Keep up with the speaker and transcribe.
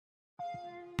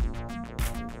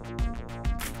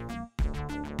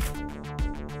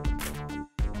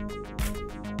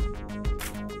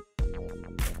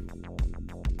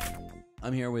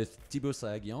I'm here with Thibaut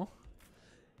Sahaghian.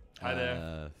 Hi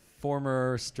there.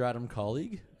 Former Stratum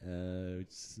colleague.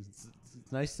 It's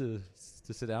nice to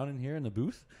sit down in here in the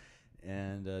booth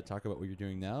and talk about what you're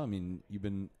doing now. I mean, you've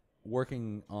been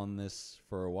working on this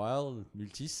for a while.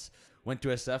 Multis went to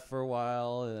SF for a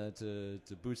while to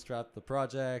bootstrap the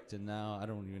project, and now I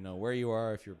don't even know where you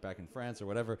are, if you're back in France or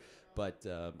whatever. But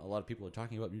a lot of people are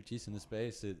talking about Multis in the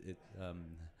space. It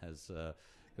has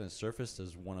kind of surfaced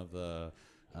as one of the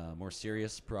more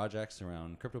serious projects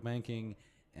around crypto banking,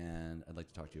 and I'd like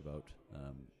to talk to you about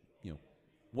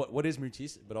what is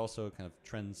Multis, but also kind of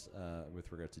trends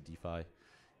with regard to DeFi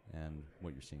and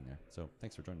what you're seeing there. So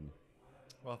thanks for joining me.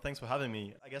 Well, thanks for having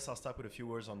me. I guess I'll start with a few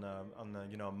words on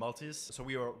Multis. So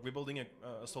we're building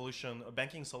a solution, a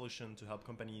banking solution to help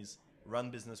companies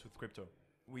run business with crypto.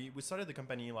 We started the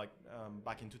company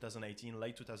back in 2018,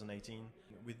 late 2018,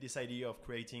 with this idea of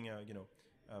creating a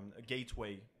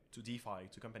gateway to DeFi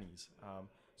to companies,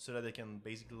 so that they can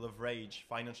basically leverage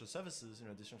financial services in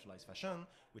a decentralized fashion,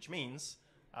 which means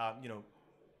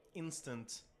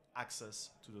instant access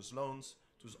to those loans,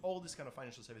 to all these kind of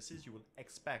financial services you would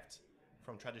expect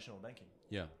from traditional banking.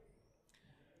 Yeah.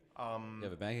 You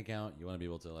have a bank account. You want to be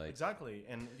able to exactly,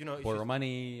 and borrow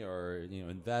money or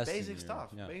invest. Basic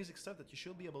stuff that you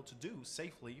should be able to do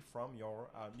safely from your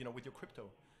with your crypto.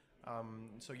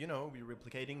 So we're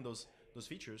replicating those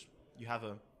features. You have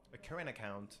a current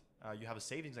account, you have a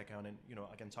savings account, and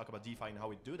I can talk about DeFi and how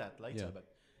we do that later. Yeah. But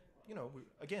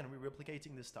we're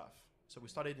replicating this stuff. So we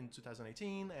started in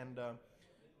 2018, and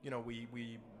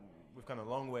we've gone a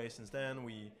long way since then.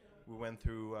 We went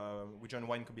through. We joined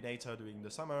Y Combinator during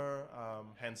the summer.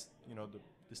 Hence,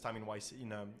 this time in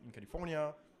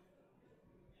California.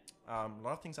 A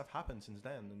lot of things have happened since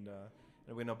then, and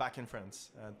we're now back in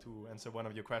France to answer one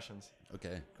of your questions.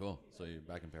 Okay, cool. So you're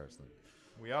back in Paris then.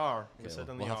 We are. Okay, we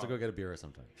certainly we'll have are. to go get a beer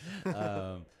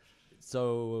sometime.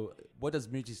 So what does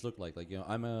Multis look like?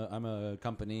 I'm a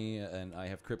company and I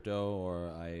have crypto,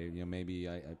 or maybe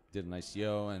I did an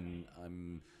ICO and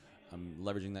I'm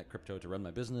leveraging that crypto to run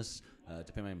my business,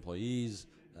 to pay my employees,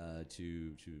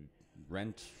 to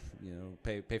rent,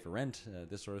 pay for rent,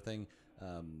 this sort of thing.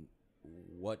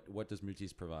 What does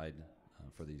Multis provide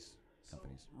for these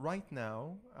companies? So right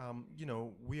now,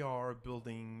 we are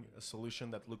building a solution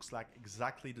that looks like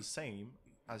exactly the same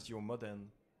as your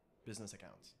modern business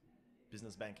account,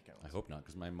 business bank account. I hope not,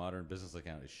 because my modern business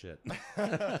account is shit.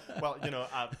 Well,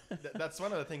 that's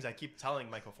one of the things I keep telling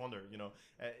my co-founder.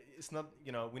 It's not,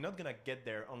 we're not gonna get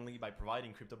there only by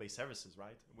providing crypto-based services,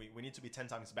 right? We need to be 10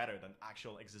 times better than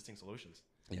actual existing solutions.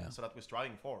 Yeah. So that we're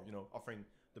striving for, offering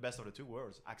the best of the two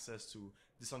worlds, access to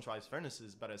decentralized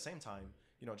finances, but at the same time,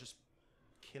 just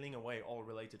killing away all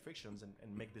related frictions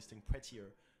and make this thing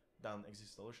prettier than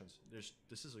existing solutions.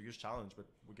 This is a huge challenge, but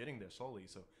we're getting there slowly.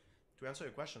 So to answer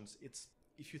your questions,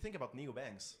 if you think about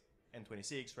neobanks,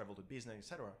 N26, Revolut Business,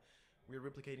 etc., we're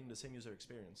replicating the same user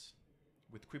experience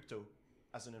with crypto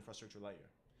as an infrastructure layer.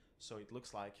 So it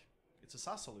looks like it's a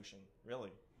SaaS solution,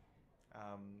 really.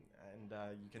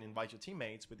 You can invite your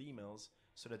teammates with emails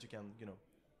so that you can,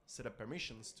 set up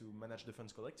permissions to manage the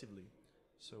funds collectively.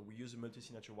 So we use a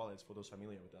multi-signature wallets for those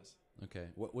familiar with us. Okay.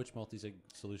 Which multi-sig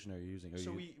solution are you using?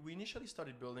 We initially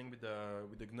started building with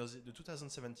the Gnosis, the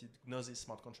 2017 Gnosis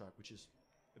smart contract, which is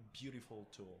a beautiful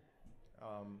tool.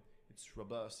 It's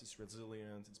robust, it's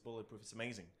resilient, it's bulletproof, it's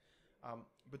amazing.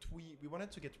 But we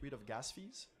wanted to get rid of gas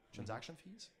fees, transaction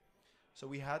fees. So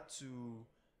we had to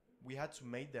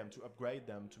upgrade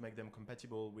them to make them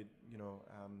compatible with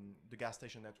the gas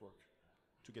station network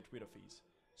to get rid of fees.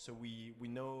 So we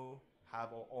now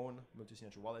have our own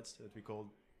multi-signature wallets that we call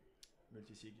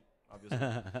multi-sig, obviously.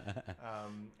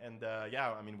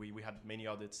 We had many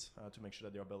audits to make sure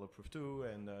that they are bulletproof too,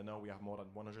 and now we have more than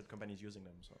 100 companies using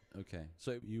them. So okay,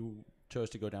 so you chose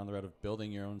to go down the route of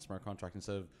building your own smart contract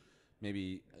instead of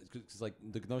maybe, because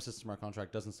the Gnosis smart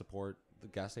contract doesn't support the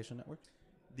gas station network.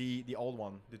 The old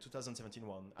one, the 2017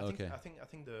 one. I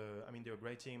think they're a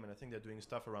great team, and I think they're doing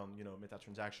stuff around meta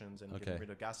transactions and getting rid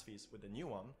of gas fees with the new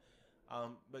one.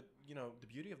 But the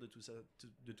beauty of the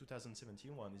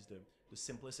 2017 one is the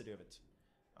simplicity of it.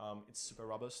 It's super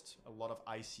robust. A lot of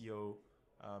ICO,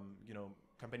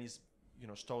 companies,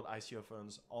 stored ICO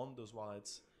funds on those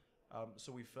wallets.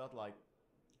 So we felt like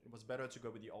it was better to go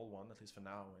with the old one, at least for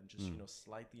now, and just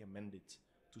slightly amend it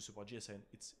to support GSA.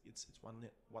 It's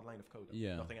one line of code,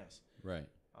 nothing else. Right.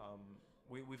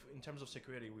 We've in terms of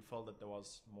security, we felt that that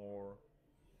was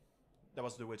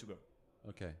the way to go.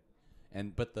 Okay.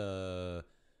 But the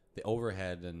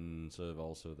overhead and sort of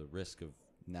also the risk of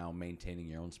now maintaining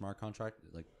your own smart contract,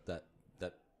 like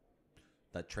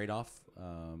that trade-off,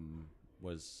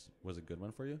 was a good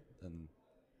one for you, and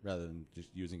rather than just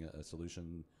using a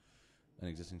solution, an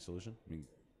existing solution? I mean,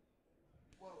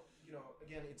 well,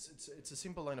 again, it's a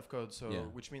simple line of code. So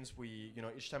which means we,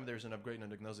 each time there's an upgrade on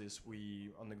the Gnosis,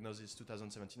 on the Gnosis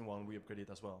 2017 one, we upgrade it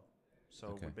as well.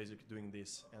 So we're basically doing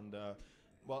this. And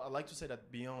well, I'd like to say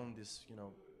that beyond this,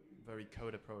 very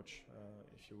code approach,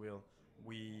 if you will,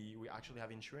 we actually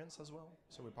have insurance as well.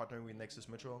 So we're partnering with Nexus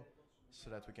Mutual so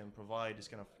that we can provide this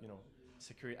kind of,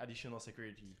 additional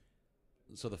security.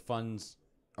 So the funds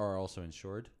are also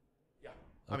insured? Yeah.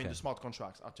 Okay. I mean, the smart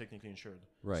contracts are technically insured.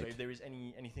 Right. So if there is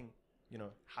anything,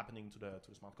 happening to the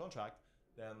smart contract,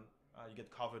 then you get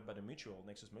covered by the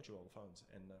Nexus Mutual funds,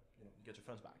 and you get your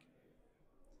funds back.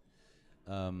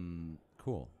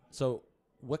 Cool. So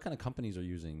what kind of companies are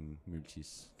using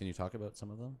Multis? Can you talk about some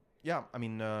of them? Yeah, I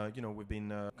mean, we've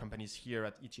been companies here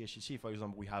at EthCC. For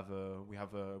example, we have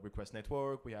a Request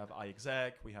Network, we have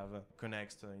iExec, we have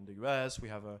Connext in the US. We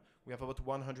have about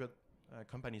 100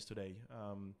 companies today,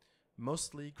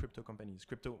 mostly crypto companies,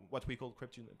 what we call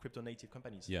crypto native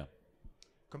companies. Yeah,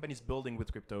 companies building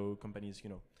with crypto, companies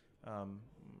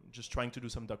just trying to do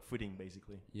some dog fooding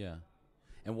basically. Yeah,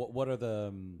 and what are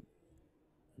the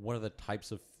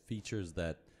types of features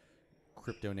that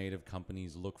crypto native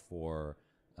companies look for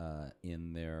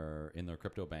in their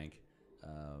crypto bank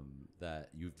that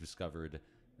you've discovered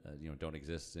don't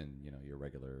exist in your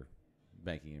regular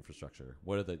banking infrastructure?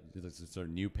 What are the sort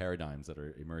of new paradigms that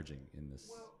are emerging in this?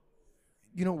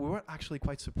 Well, we were actually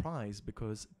quite surprised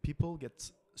because people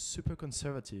get super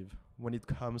conservative when it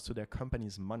comes to their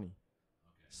company's money.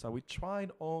 Okay. So we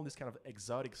tried all this kind of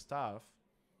exotic stuff,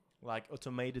 like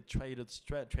automated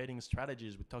trading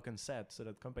strategies with token sets, so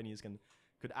that companies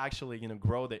could actually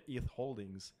grow their ETH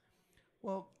holdings.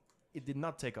 Well, it did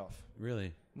not take off.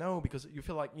 Really? No, because you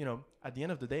feel like at the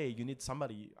end of the day you need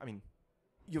somebody. I mean,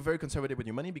 you're very conservative with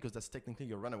your money because that's technically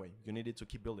your runaway. You need it to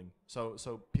keep building. So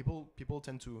people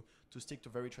tend to stick to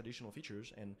very traditional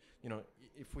features, and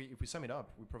if we sum it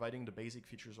up, we're providing the basic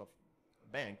features of a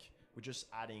bank. We're just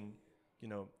adding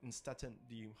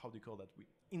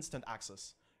instant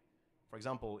access. For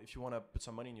example, if you want to put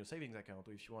some money in your savings account,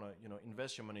 or if you want to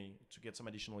invest your money to get some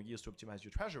additional yields to optimize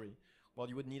your treasury, well,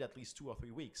 you would need at least 2 or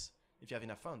 3 weeks if you have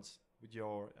enough funds with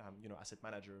your asset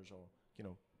managers or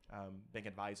bank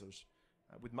advisors.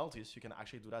 With Multis, you can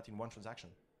actually do that in one transaction.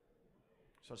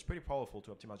 So it's pretty powerful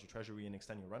to optimize your treasury and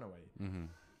extend your runaway. Mm-hmm.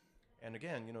 And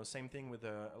again, same thing with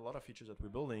a lot of features that we're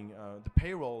building. The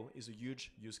payroll is a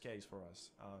huge use case for us.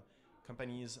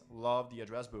 Companies love the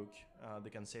address book.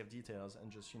 They can save details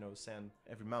and just send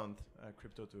every month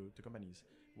crypto to companies.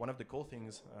 One of the cool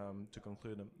things to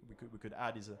conclude we could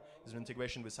add is an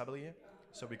integration with Sablier.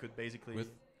 So we could basically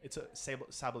it's a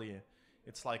Sablier.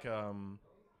 It's like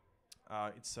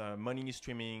it's a money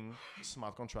streaming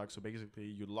smart contract. So basically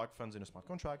you lock funds in a smart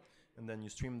contract and then you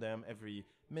stream them every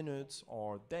minute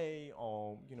or day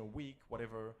or week,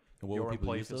 whatever your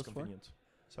employee feels convenient.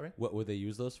 For? Sorry? What would they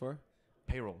use those for?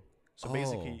 Payroll. So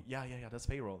basically, yeah, that's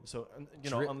payroll. So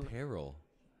payroll.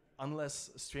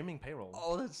 Unless streaming payroll.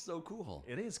 Oh, that's so cool.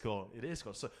 It is cool.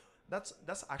 So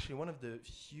that's actually one of the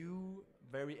few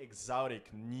very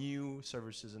exotic new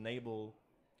services enabled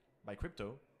by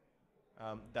crypto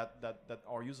that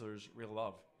our users really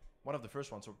love. One of the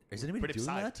first ones. So is anybody doing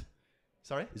that?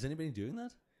 Sorry? Is anybody doing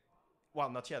that? Well,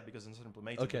 not yet because it's not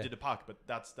implemented. Okay. We did a POC, but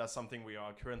that's something we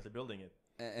are currently building it.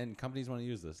 And companies want to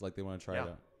use this, like they want to try it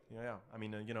out. Yeah. I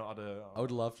mean, I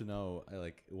would love to know,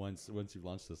 like, once you've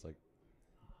launched this, like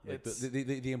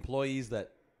the employees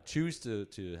that choose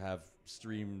to have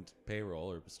streamed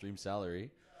payroll or streamed salary.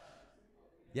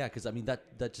 Yeah, because I mean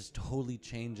that just totally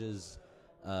changes,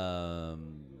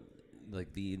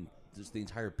 like the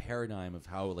entire paradigm of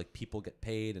how like people get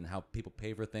paid and how people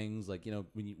pay for things. Like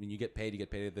when you get paid, you get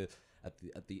paid at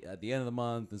the end of the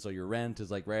month, and so your rent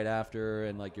is like right after,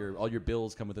 and like all your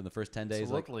bills come within the first 10 days.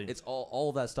 Absolutely. Like it's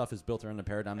all that stuff is built around the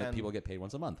paradigm that people get paid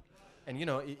once a month. And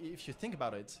if you think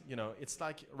about it, it's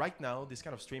like right now this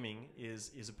kind of streaming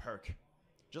is a perk,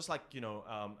 just like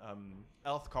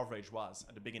health coverage was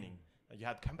at the beginning. You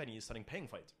had companies starting paying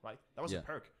for it, right? That was a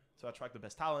perk to attract the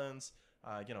best talents.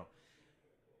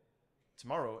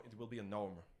 Tomorrow it will be a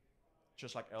norm,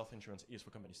 just like health insurance is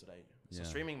for companies today. So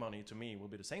streaming money to me will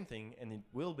be the same thing, and it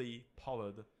will be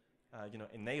powered,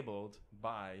 enabled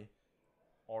by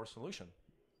our solution.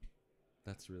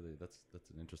 That's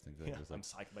an interesting thing. Yeah, I'm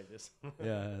psyched by this.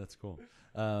 Yeah, that's cool.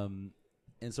 And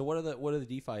so what are the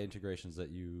DeFi integrations that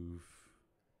you've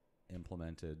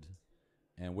implemented,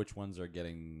 and which ones are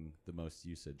getting the most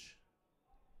usage?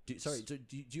 Do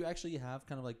you actually have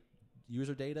kind of like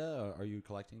user data, or are you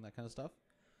collecting that kind of stuff?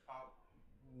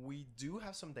 We do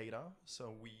have some data,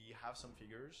 so we have some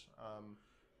figures.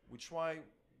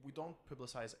 We don't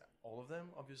publicize all of them,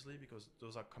 obviously, because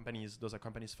those are companies'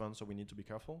 funds, so we need to be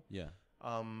careful. Yeah.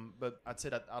 But I'd say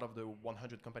that out of the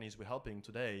 100 companies we're helping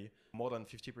today, more than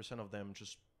 50% of them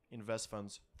just invest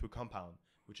funds through Compound,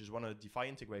 which is one of the DeFi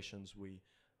integrations we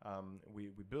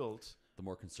built. The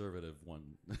more conservative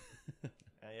one.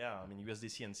 Yeah, I mean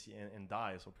USDC and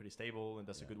DAI, so pretty stable, and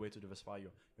that's a good way to diversify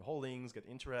your holdings, get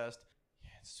interest.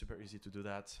 Yeah, it's super easy to do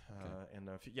that. And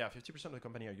 50% of the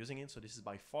company are using it. So this is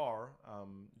by far,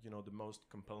 the most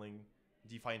compelling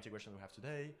DeFi integration we have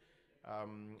today.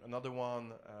 Another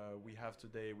one we have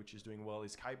today, which is doing well,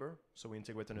 is Kyber. So we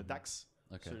integrate in a DAX,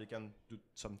 so they can do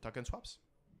some token swaps,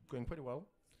 going pretty well.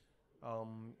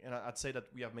 And I'd say that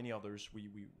we have many others.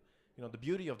 The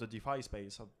beauty of the DeFi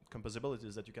space of composability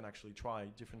is that you can actually try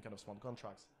different kind of smart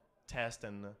contracts, test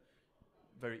and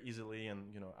very easily,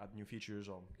 and add new features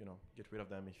or get rid of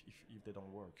them if they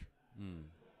don't work.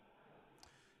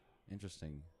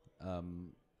 Interesting.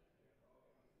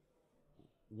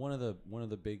 One of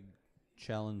the big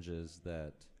challenges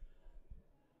that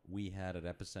we had at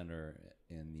Epicenter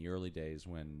in the early days,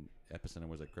 when Epicenter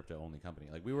was a crypto only company,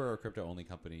 like we were a crypto only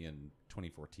company in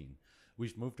 2014.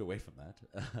 We've moved away from that.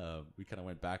 We kind of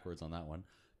went backwards on that one.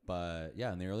 But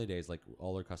yeah, in the early days, like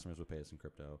all our customers would pay us in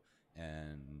crypto,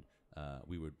 and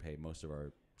we would pay most of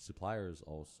our suppliers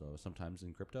also sometimes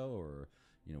in crypto, or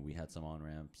we had some on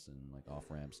ramps and like off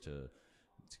ramps to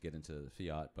get into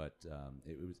fiat, but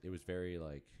it was very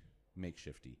like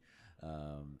makeshifty.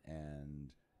 And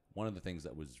one of the things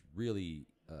that was really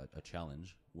a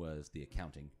challenge was the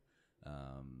accounting,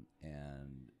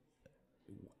 and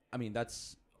I mean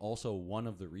that's also one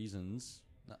of the reasons,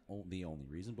 not the only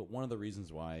reason, but one of the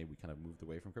reasons why we kind of moved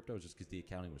away from crypto is just because the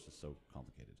accounting was just so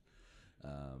complicated.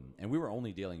 And we were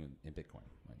only dealing in Bitcoin,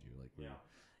 mind you.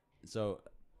 So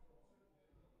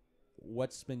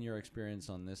what's been your experience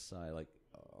on this side? Like,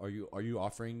 are you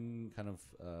offering kind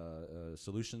of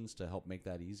solutions to help make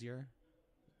that easier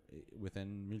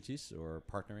within Multis, or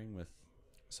partnering with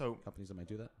companies that might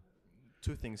do that?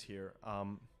 Two things here.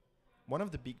 One of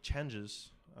the big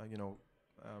changes,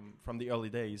 from the early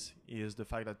days is the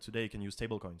fact that today you can use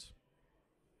stablecoins.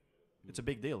 It's a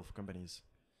big deal for companies.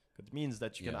 It means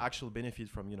that you can actually benefit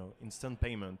from, instant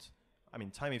payment. I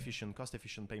mean, time efficient, cost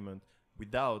efficient payment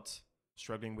without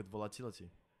struggling with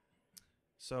volatility.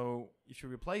 So if you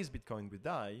replace Bitcoin with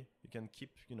DAI, you can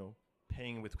keep,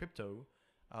 paying with crypto,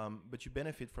 but you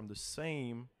benefit from the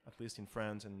same, at least in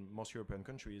France and most European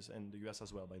countries, and the US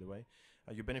as well, by the way,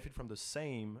 you benefit from the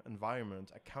same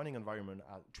environment, accounting environment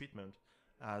treatment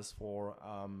as for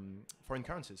foreign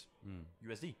currencies,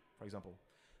 USD, for example.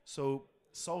 So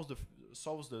solves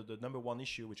the number one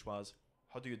issue, which was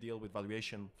how do you deal with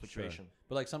valuation fluctuation? Sure.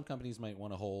 But like some companies might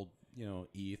want to hold,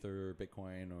 ETH or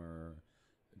Bitcoin, or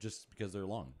just because they're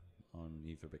long on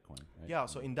ETH or Bitcoin, right? Yeah,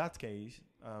 so in that case,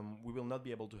 we will not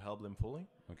be able to help them fully.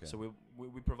 Okay. So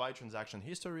we provide transaction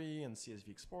history and CSV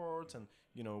exports, and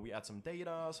we add some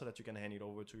data so that you can hand it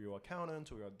over to your accountant,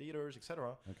 to your dealers,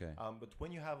 etc. Okay. But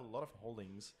when you have a lot of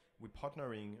holdings, we're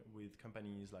partnering with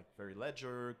companies like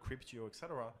Veryledger, Cryptio,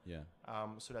 etc. Yeah.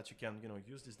 So that you can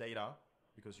use this data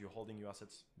because you're holding your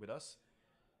assets with us,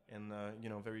 and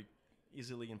very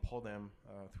easily import them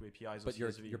through APIs. But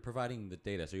you're providing the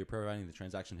data, so you're providing the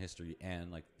transaction history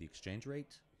and like the exchange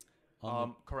rate.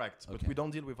 Correct, but we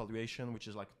don't deal with valuation, which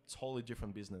is like totally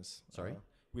different business. Sorry,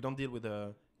 we don't deal with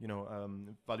the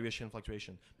valuation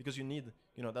fluctuation, because you need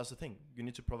that's the thing, you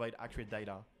need to provide accurate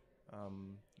data.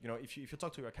 If you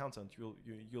talk to your accountant,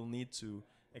 you'll need to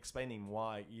explain him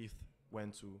why ETH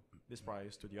went to this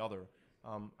price to the other.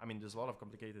 I mean, there's a lot of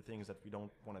complicated things that we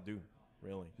don't want to do,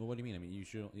 really. Well, what do you mean? I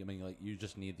mean, like you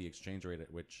just need the exchange rate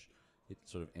at which it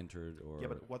sort of entered, or yeah.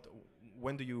 But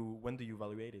when do you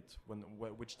evaluate it?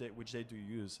 Which day do you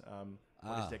use?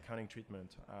 What is the accounting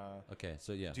treatment? Okay,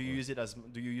 so yeah. Do you use it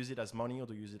as money, or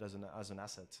do you use it as an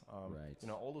asset? Right.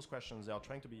 All those questions,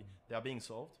 they are being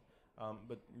solved.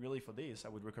 But really, for this, I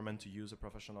would recommend to use a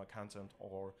professional accountant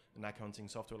or an accounting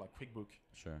software like QuickBook.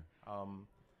 Sure.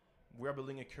 We are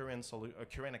building a current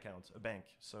account, a bank.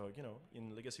 So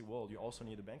in legacy world, you also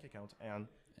need a bank account and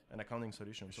an accounting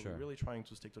solution. So we're really trying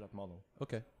to stick to that model.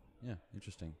 Okay. Yeah.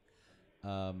 Interesting.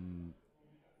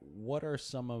 What are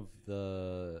some of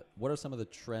the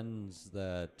trends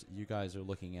that you guys are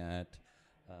looking at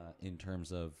in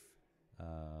terms of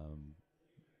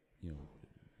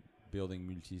building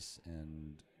Multis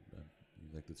and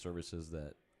like the services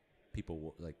that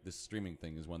people like? This streaming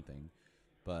thing is one thing,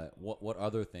 but what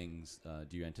other things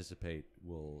do you anticipate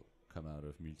will come out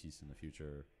of Multis in the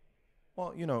future?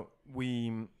 Well,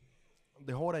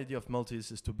 the whole idea of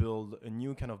Multis is to build a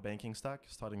new kind of banking stack,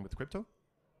 starting with crypto,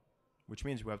 which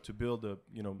means we have to build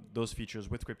those features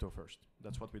with crypto first.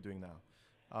 That's what we're doing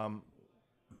now.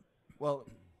 Well,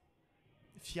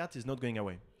 fiat is not going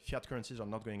away. Fiat currencies are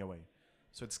not going away.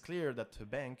 So it's clear that a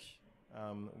bank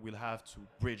will have to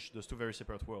bridge those two very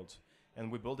separate worlds.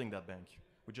 And we're building that bank.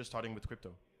 We're just starting with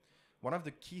crypto. One of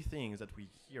the key things that we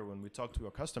hear when we talk to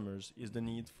our customers is the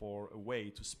need for a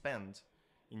way to spend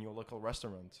in your local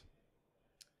restaurant.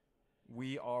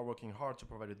 We are working hard to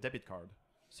provide a debit card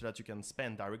so that you can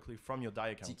spend directly from your DAI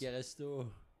account. Ticket resto.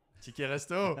 Ticket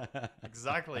resto.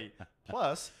 Exactly.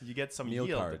 Plus, you get some meal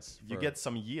yield. Cards you get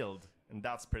some yield, and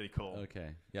that's pretty cool. Okay.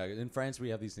 Yeah, in France we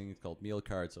have these things called meal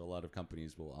cards. So a lot of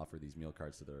companies will offer these meal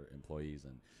cards to their employees,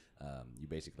 and you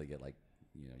basically get like,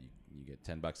 you get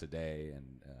 $10 a day,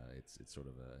 and it's sort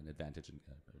of an advantage in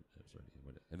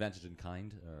advantage in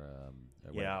kind,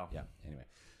 or yeah. Anyway,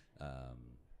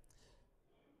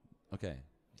 okay,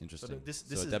 interesting. So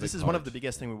this is one of the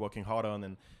biggest things we're working hard on,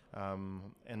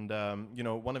 and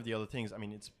one of the other things. I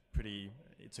mean,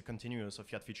 it's a continuous of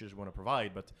fiat features we want to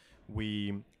provide, but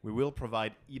we will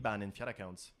provide IBAN and fiat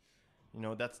accounts.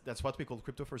 That's what we call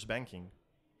crypto first banking.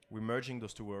 We're merging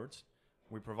those two words.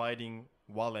 We're providing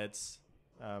wallets.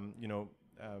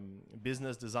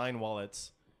 Business design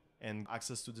wallets and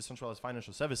access to decentralized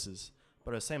financial services,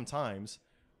 but at the same times,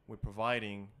 we're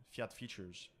providing fiat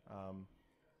features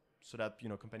so that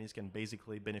companies can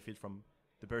basically benefit from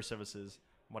the bearer services,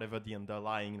 whatever the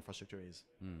underlying infrastructure is.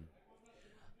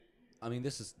 I mean,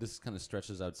 this kind of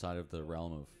stretches outside of the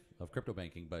realm of crypto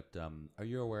banking, but are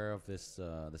you aware of this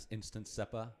instant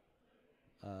SEPA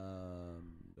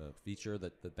feature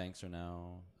that banks are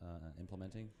now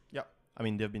implementing? Yeah. I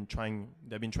mean, they've been trying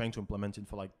to implement it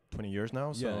for like 20 years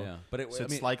now. So yeah. But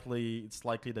it's likely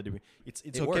that it's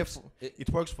it okay. Works. It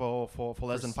works for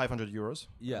less than 500 euros.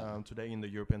 Yeah. Today in the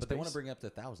European but space. They want to bring it up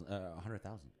to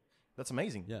 100,000. That's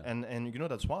amazing. Yeah. And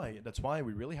that's why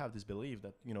we really have this belief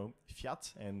that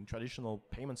fiat and traditional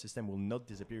payment system will not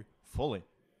disappear fully.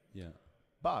 Yeah.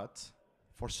 But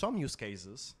for some use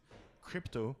cases,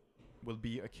 crypto will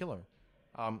be a killer.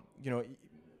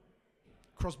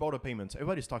 Cross-border payments,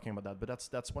 everybody's talking about that, but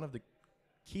that's one of the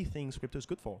key things crypto is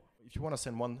good for. If you want to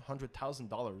send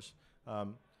 $100,000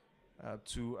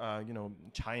 to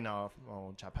China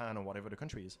or Japan or whatever the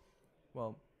country is,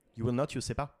 well, you will not use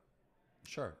SEPA.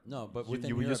 Sure, no, but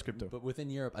you will use crypto. But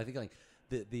within Europe, I think like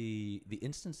the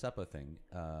instant SEPA thing.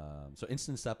 So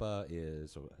instant SEPA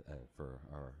is for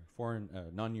our foreign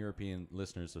non-European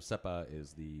listeners. So SEPA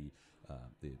is the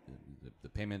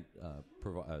payment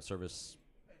service.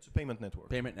 It's a payment network.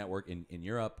 Payment network in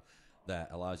Europe that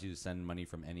allows you to send money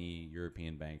from any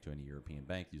European bank to any European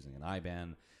bank using an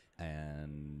IBAN.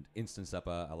 And instant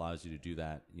SEPA allows you to do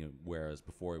that, whereas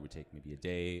before it would take maybe a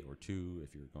day or two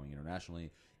if you're going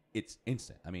internationally. It's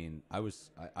instant. I mean,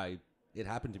 it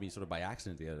happened to me sort of by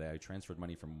accident the other day. I transferred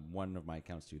money from one of my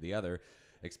accounts to the other,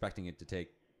 expecting it to take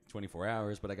 24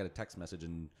 hours, but I got a text message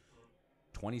in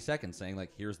 20 seconds saying like,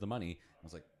 here's the money. I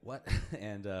was like, what?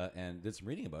 and did some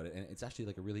reading about it, and it's actually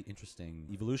like a really interesting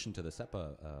evolution to the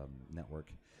SEPA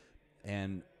network.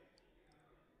 And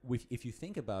if you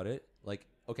think about it, like,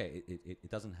 okay,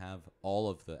 it doesn't have all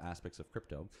of the aspects of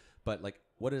crypto, but like,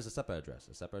 what is a SEPA address?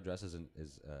 A SEPA address is an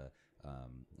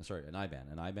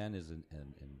IBAN. An IBAN is a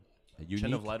unique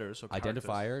chain of letters or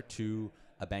identifier to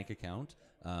a bank account.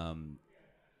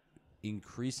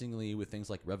 Increasingly, with things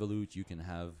like Revolut, you can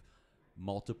have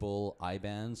multiple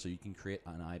IBANs, so you can create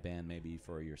an IBAN maybe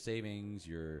for your savings,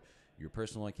 your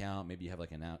personal account. Maybe you have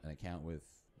like an account with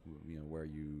where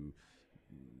you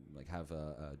like have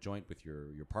a joint with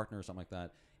your partner or something like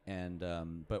that. And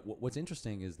but what's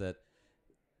interesting is that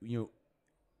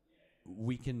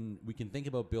we can think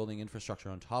about building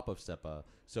infrastructure on top of SEPA.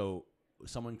 So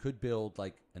someone could build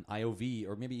like an IOV,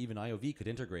 or maybe even IOV could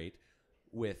integrate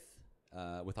with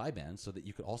IBAN, so that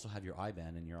you could also have your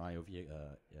IBAN and your IOV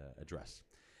address.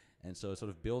 And so sort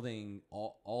of building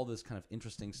all this kind of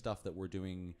interesting stuff that we're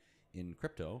doing in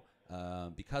crypto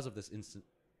because of this instant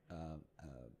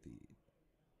the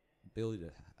ability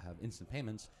to have instant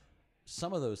payments.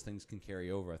 Some of those things can carry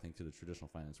over, I think, to the traditional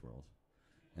finance world.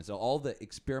 And so all the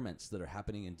experiments that are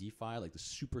happening in DeFi, like the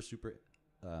super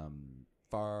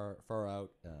far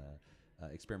out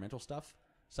experimental stuff,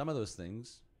 some of those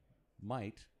things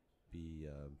might be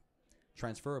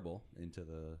transferable into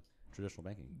the traditional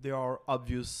banking. There are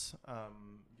obvious,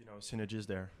 synergies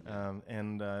there,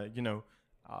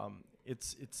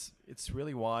 it's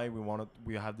really why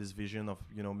we have this vision of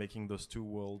making those two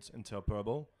worlds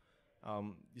interoperable.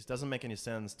 This doesn't make any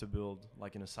sense to build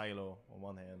like in a silo on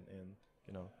one hand and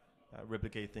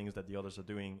replicate things that the others are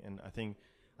doing. And I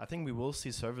think we will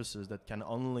see services that can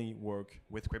only work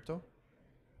with crypto.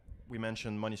 We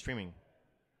mentioned money streaming.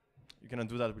 You cannot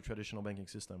do that with traditional banking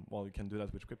system. Well, you can do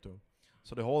that with crypto.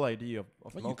 So the whole idea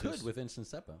of well, you could with instant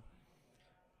SEPA.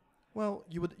 Well,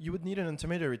 you would need an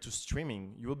intermediary to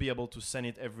streaming. You will be able to send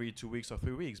it every 2 weeks or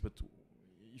 3 weeks, but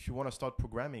if you want to start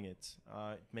programming it,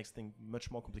 it makes things much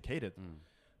more complicated.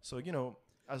 So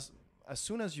as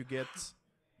soon as you get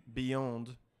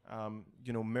beyond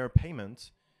mere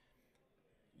payment,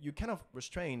 you're kind of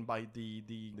restrained by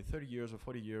the 30 years or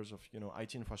 40 years of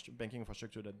IT banking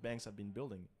infrastructure that banks have been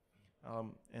building.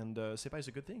 And SEPA is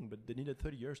a good thing, but they needed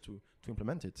 30 years to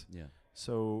implement it. Yeah.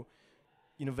 So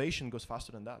innovation goes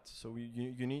faster than that. So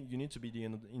you need to be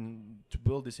to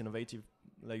build this innovative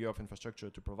layer of infrastructure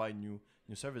to provide new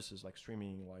services like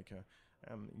streaming, like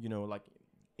like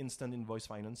instant invoice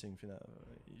financing.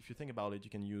 If you think about it,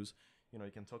 you can use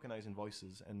you can tokenize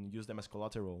invoices and use them as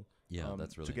collateral. Yeah,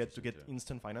 that's really to get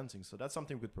instant financing. So that's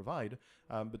something we could provide.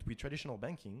 But with traditional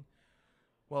banking,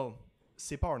 well,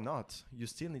 SEPA or not, you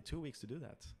still need 2 weeks to do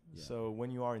that. Yeah. So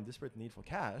when you are in desperate need for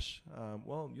cash,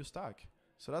 well, you're stuck.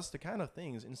 So that's the kind of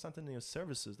things, instantaneous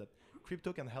services that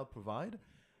crypto can help provide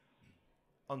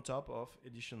on top of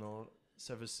additional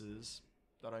services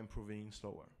that are improving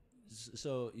slower.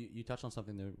 So you touched on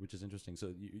something there which is interesting.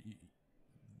 So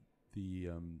the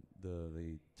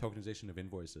tokenization of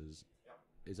invoices,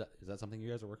 yeah. Is that something you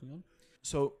guys are working on?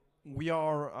 So we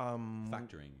are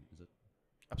factoring, is it?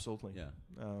 Absolutely. Yeah.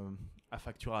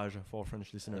 Affacturage for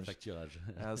French listeners. Affacturage.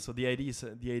 So the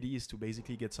idea is to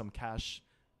basically get some cash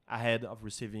ahead of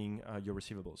receiving your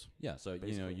receivables. Yeah. So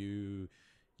basically.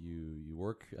 You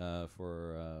work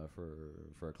for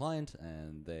a client,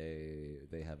 and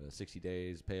they have a 60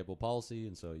 days payable policy,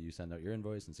 and so you send out your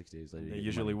invoice, and 60 days later they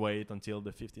usually wait until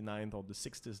the 59th or the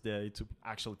 60th day to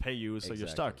actually pay you. So you're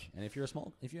stuck. And if you're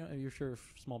a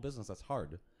small business, that's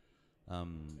hard.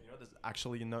 That's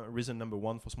actually reason number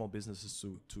one for small businesses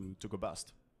to go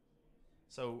bust.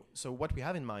 So what we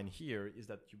have in mind here is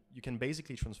that you can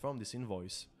basically transform this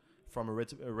invoice from a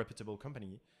reputable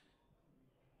company.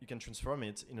 You can transform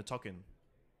it in a token.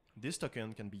 This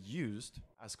token can be used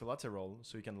as collateral,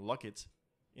 so you can lock it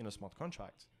in a smart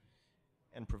contract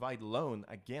and provide loan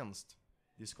against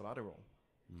this collateral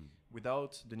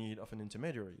without the need of an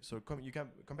intermediary. So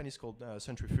companies called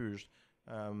Centrifuge,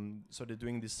 so they're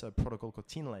doing this protocol called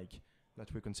Tin Lake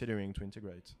that we're considering to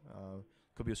integrate.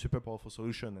 Could be a super powerful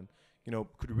solution, and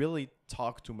could really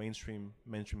talk to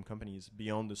mainstream companies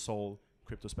beyond the sole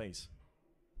crypto space.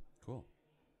 Cool.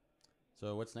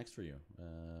 So what's next for you?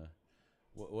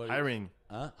 What hiring.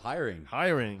 Hiring.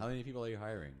 How many people are you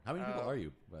hiring? How many people are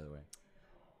you, by the way?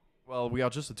 Well, we are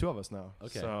just the two of us now.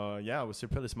 Okay. So yeah, we're still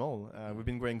pretty small. We've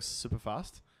been growing super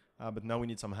fast, but now we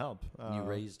need some help. You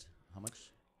raised how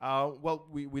much? Well,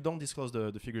 we don't disclose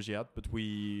the figures yet, but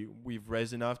we've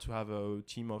raised enough to have a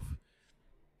team of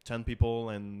 10 people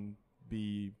and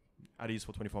be at ease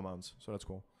for 24 months. So that's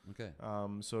cool. Okay.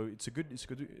 So it's a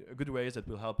good ways that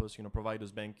will help us, provide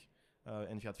us bank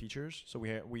and fiat features. So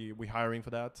we're hiring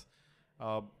for that.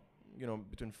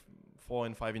 Between 4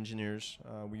 and 5 engineers.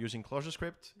 We're using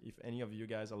ClojureScript. If any of you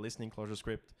guys are listening,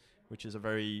 ClojureScript, which is a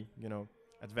very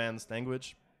advanced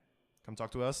language, come talk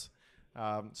to us.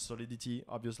 Solidity,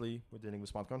 obviously, we're dealing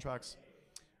with smart contracts.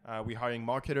 We're hiring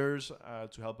marketers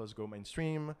to help us go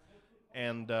mainstream,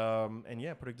 and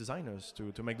product designers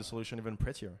to make the solution even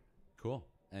prettier. Cool.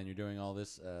 And you're doing all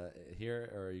this here,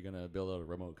 or are you going to build a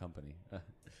remote company?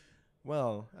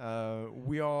 Well,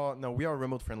 we are a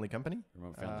remote-friendly company.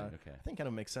 Remote-friendly, okay. I think kind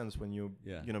of makes sense when you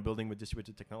building with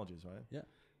distributed technologies, right?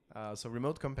 Yeah. So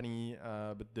remote company,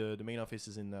 but the main office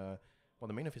is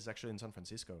the main office is actually in San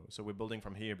Francisco. So we're building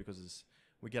from here because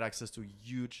we get access to a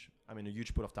huge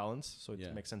pool of talents. So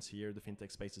it makes sense here. The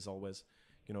fintech space is always,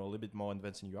 a little bit more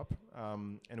advanced in Europe.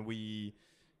 And we're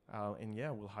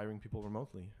hiring people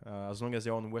remotely as long as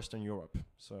they're in Western Europe.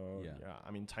 So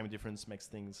time difference makes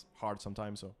things hard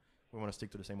sometimes. So we want to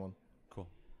stick to the same one. Cool.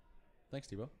 Thanks,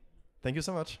 Thibaut. Thank you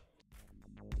so much.